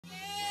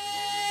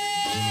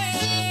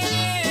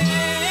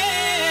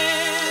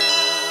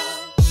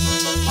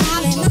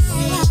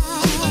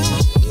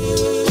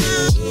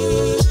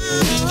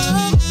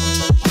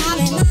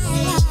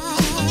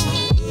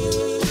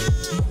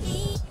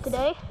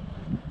Today,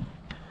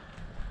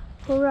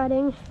 we're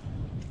riding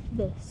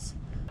this.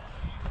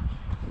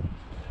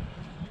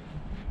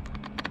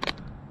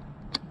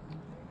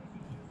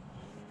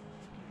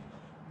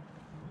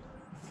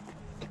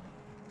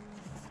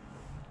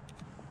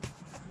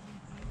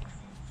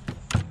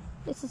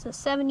 This is a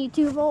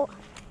 72 volt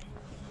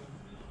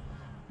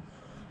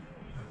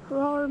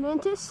Rawrr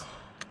Mantis.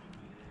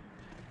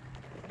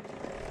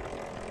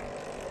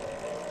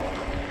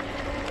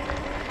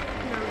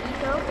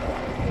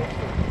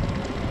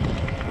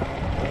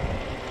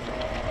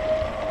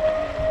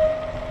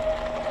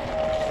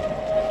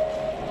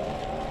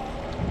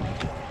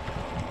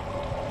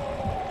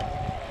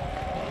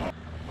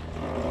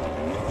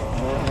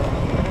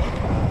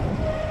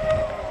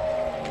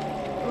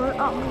 We're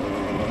up.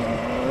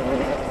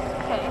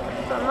 Okay,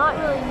 so I'm not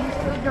really used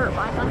to a dirt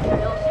bike on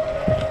trails.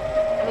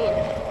 I mean,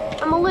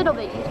 I'm a little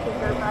bit used to a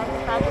dirt bike.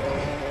 I've had it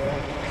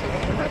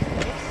since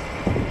Christmas.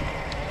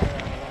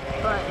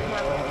 But, you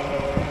know,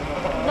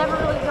 I've never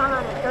really gone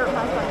on a dirt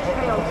bike on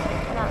trails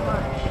that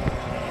much.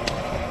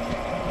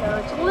 So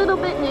it's a little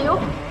bit new.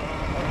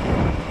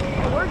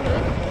 But we're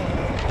good.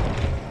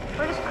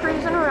 We're just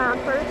cruising around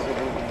first.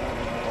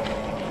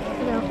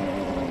 You know,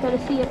 gotta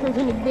see if there's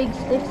any big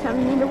sticks I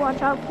need to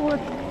watch out for.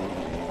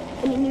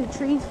 Any new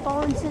trees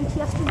fallen since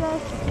yesterday?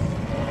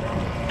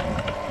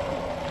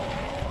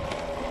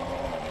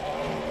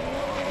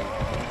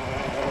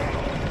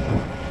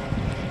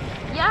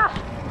 Yeah,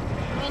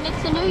 I mean,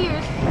 it's the New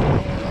Year's.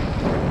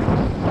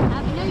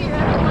 Happy New Year,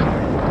 everyone.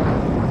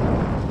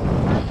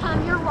 By the time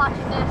you're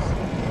watching this,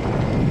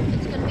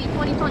 it's going to be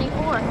 2024.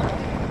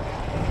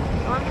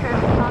 So I'm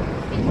currently talking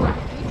to people in the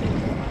future.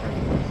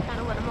 That's kind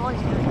of what I'm always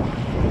doing.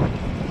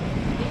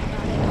 Think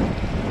about it.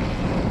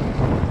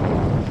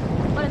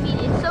 But I mean,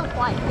 it's so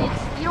quiet.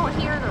 You don't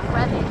hear the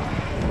revving,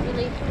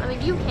 really. I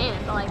mean, you can,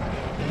 but like,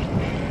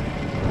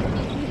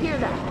 you hear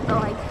that, but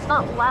like, it's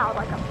not loud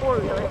like a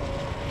four-wheeler.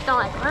 It's not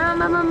like,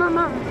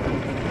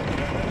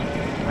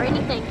 or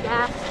anything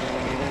gas.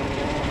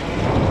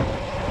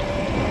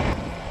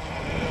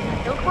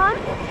 Hill climb?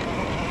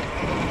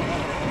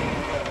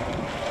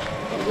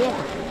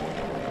 Yeah.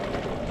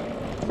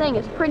 This thing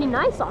is pretty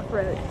nice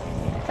off-road.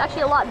 It's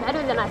actually a lot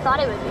better than I thought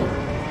it would be.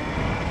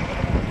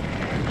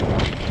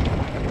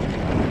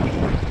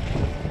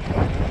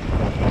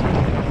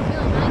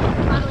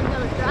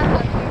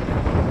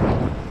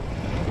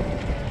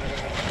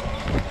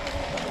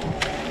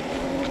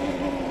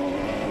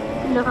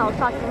 You know how I was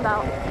talking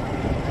about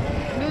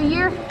New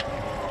Year?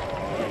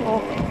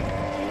 Well,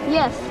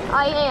 yes,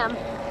 I am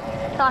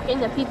talking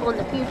to people in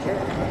the future,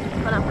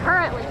 but I'm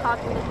currently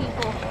talking to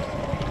people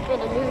in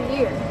a new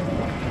year.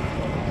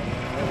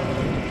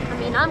 I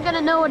mean, I'm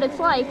gonna know what it's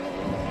like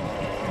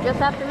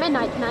just after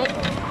midnight tonight.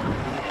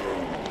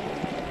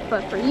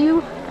 But for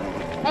you,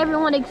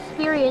 everyone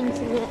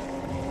experiencing it,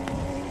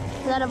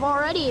 that have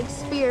already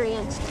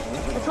experienced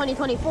the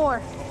 2024,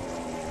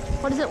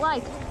 what is it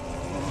like?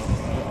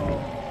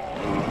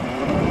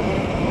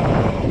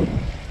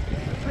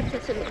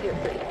 In the gear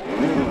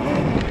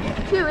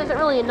 3. 2 isn't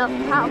really enough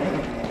power.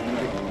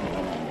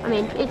 I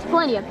mean, it's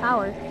plenty of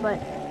power, but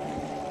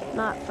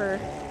not for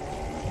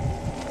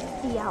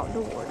the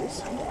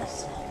outdoors, I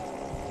guess.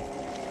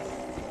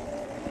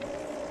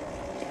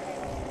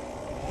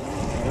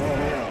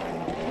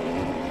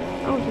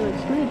 That was really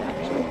smooth,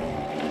 actually.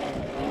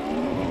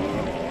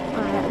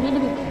 Alright, I need to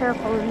be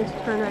careful in this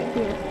turn right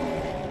here,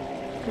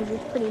 because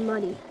it's pretty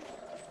muddy.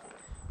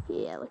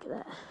 Yeah, look at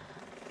that.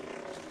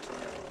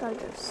 Gotta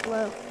go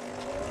slow.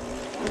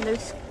 And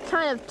there's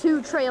kind of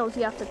two trails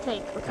you have to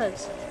take,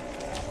 because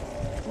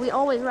we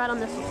always ride on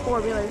this with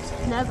four-wheelers,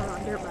 never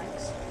on dirt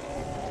bikes.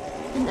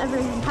 And never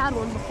even had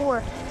one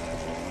before.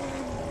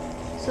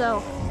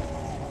 So,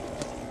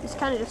 it's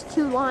kind of just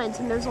two lines,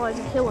 and there's always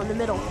a hill in the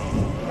middle.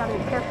 You gotta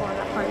be careful on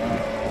that part.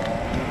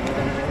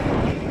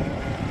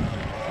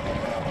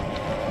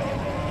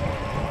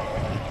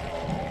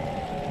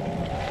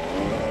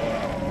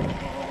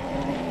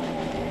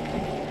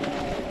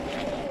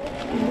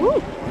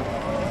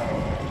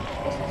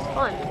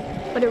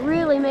 But it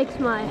really makes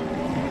my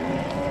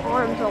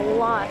arms a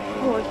lot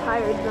more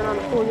tired than on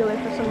a four-wheeler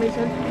for some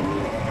reason.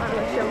 I'm not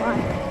really sure why.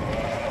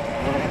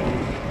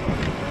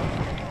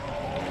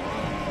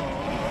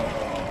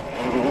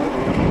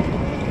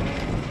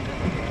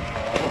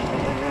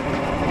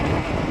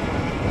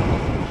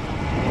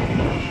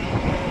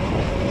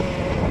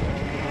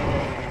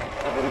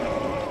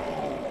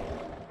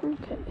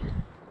 Okay.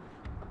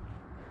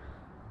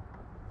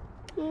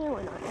 Yeah,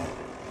 why not?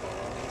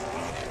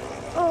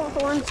 Oh,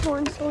 thorns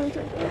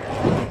right there.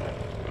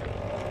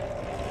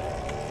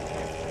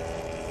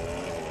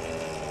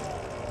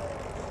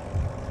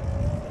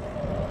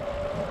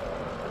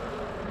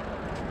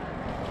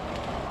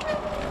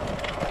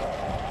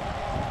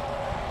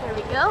 There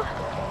we go.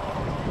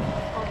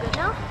 All good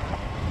now.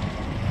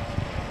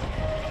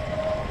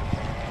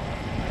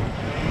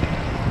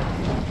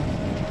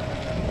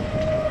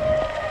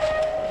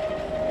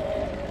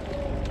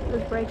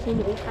 brakes need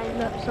to be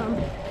tightened up some.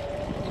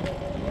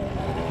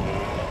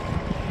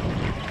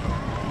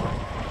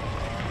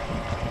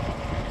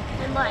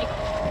 And like,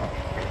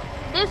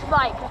 this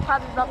bike is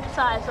probably about the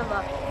size of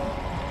a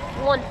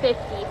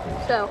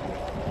 150, so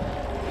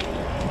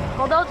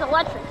although it's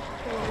electric,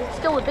 it's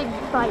still a big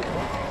bike.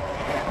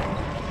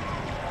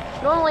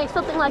 Normally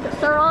something like a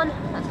Rawrr,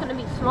 that's going to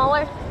be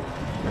smaller.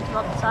 It's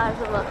about the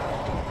size of a,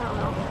 I don't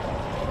know,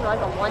 like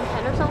a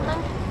 110 or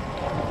something.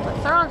 But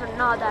Rawrs are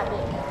not that big.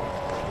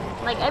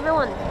 Like,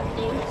 everyone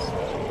thinks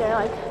they're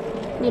like,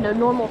 you know,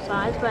 normal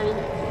size, but I mean,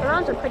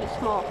 Rawrs are pretty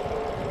small.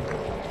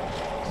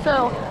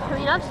 So, I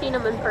mean, I've seen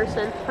them in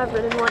person, I've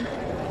ridden one,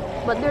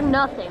 but they're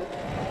nothing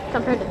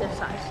compared to this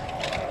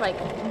size. Like,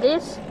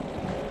 this,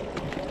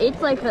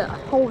 it's like a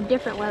whole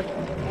different level.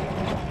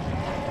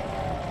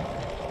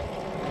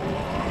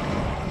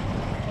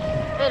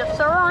 And a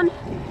Rawrr,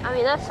 I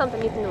mean, that's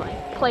something you can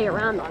like play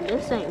around on.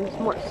 This thing is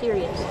more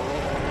serious.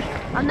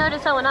 I've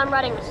noticed that when I'm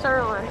riding a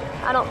Rawrr,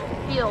 I don't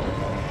feel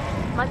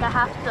like I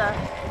have to,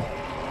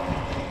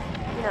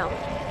 you know,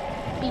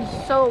 be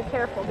so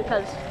careful,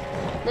 because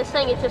this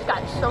thing has just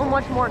got so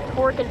much more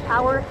torque and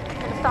power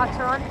than a stock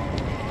Rawrr.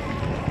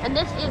 And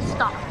this is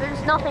stock.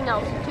 There's nothing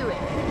else to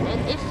it.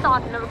 And it's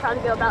stock, and it'll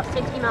probably go about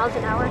 60 miles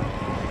an hour.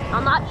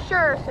 I'm not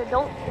sure, so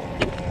don't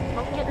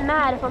get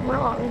mad if I'm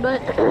wrong,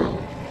 but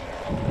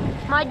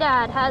my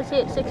dad has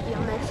hit 60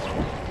 on this,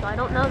 so I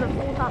don't know the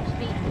full top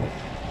speed.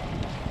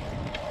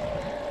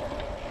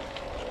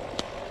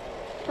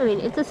 I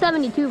mean, it's a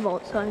 72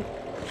 volt, so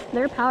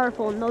they're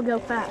powerful and they'll go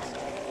fast. I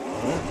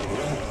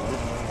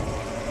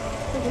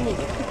think we need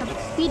to pick up the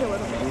speed a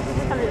little bit.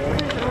 Kind of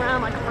cruising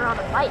around like we're on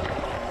a bike.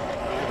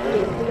 I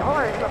mean, we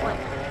are, but like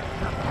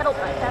a pedal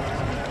bike, that's the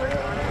speed we're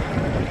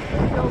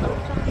on. Go a little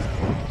fast.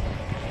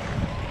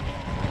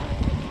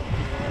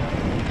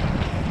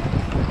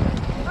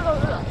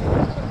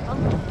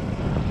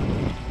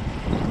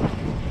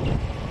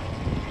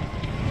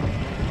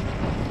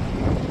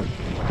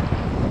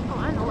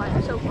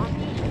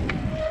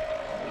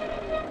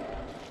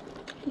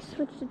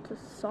 Switched it to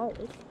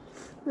solid.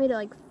 Made it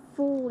like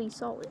fully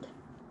solid.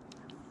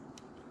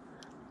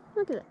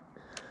 Look at it.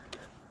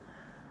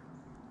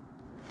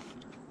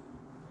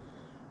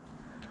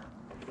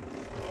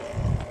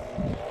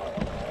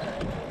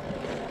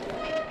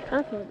 I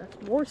don't feel like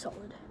that's more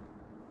solid.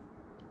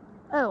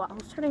 Oh, I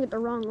was turning it the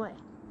wrong way.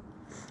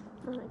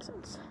 That makes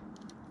sense.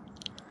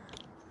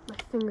 My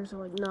fingers are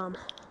like numb.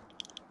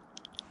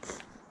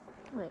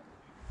 Wait.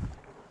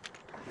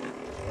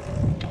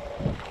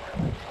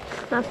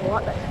 That's a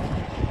lot better.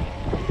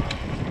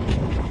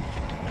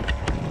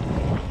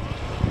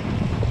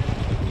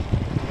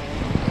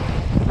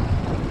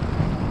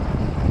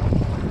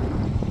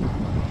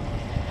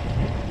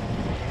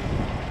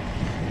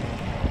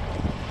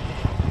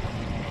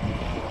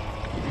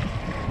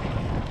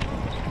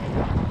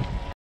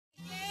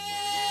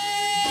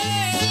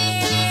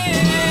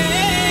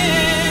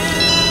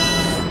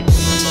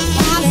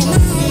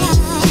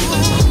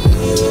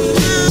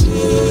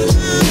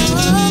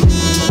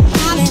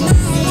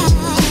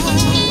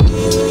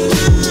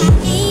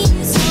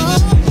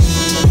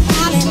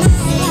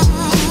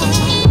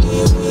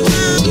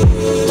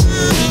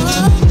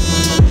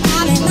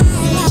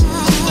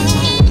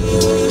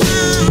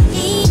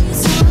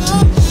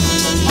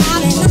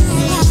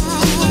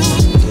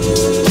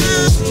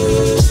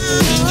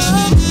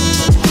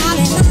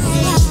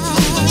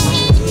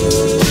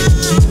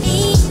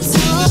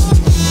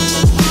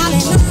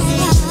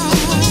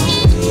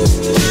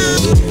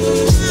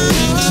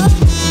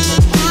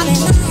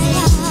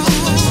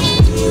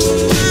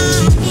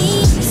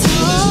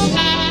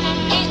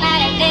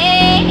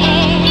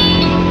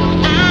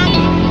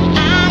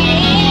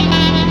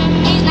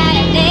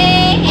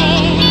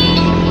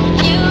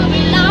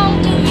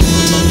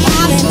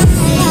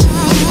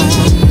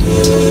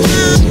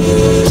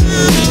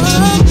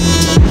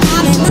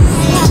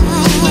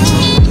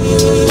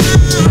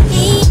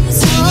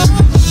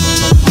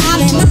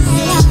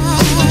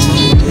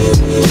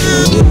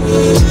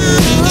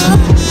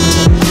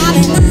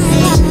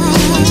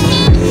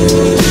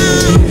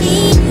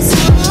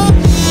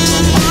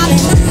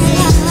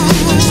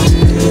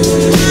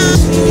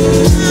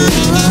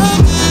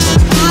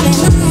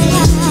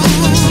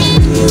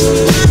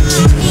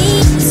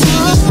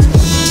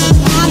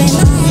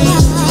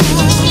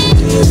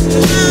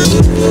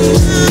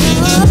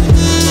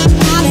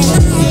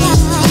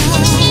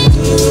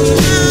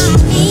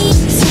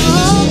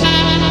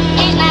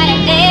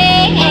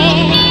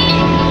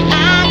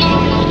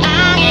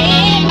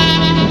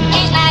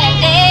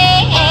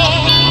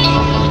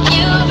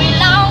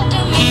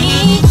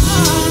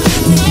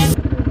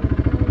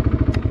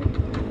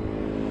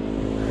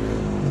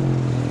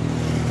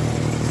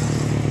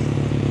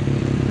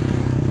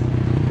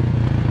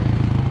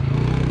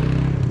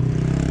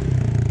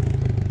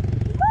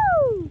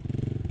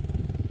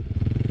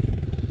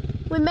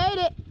 We made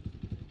it.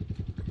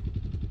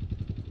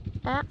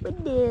 That we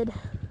did.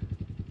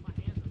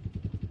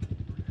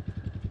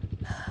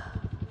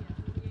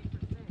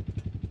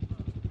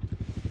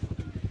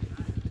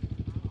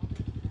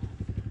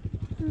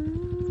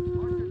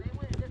 Arthur, they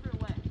went a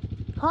different way.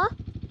 Huh?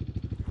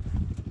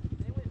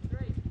 They went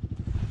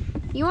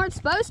straight. You weren't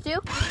supposed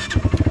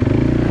to.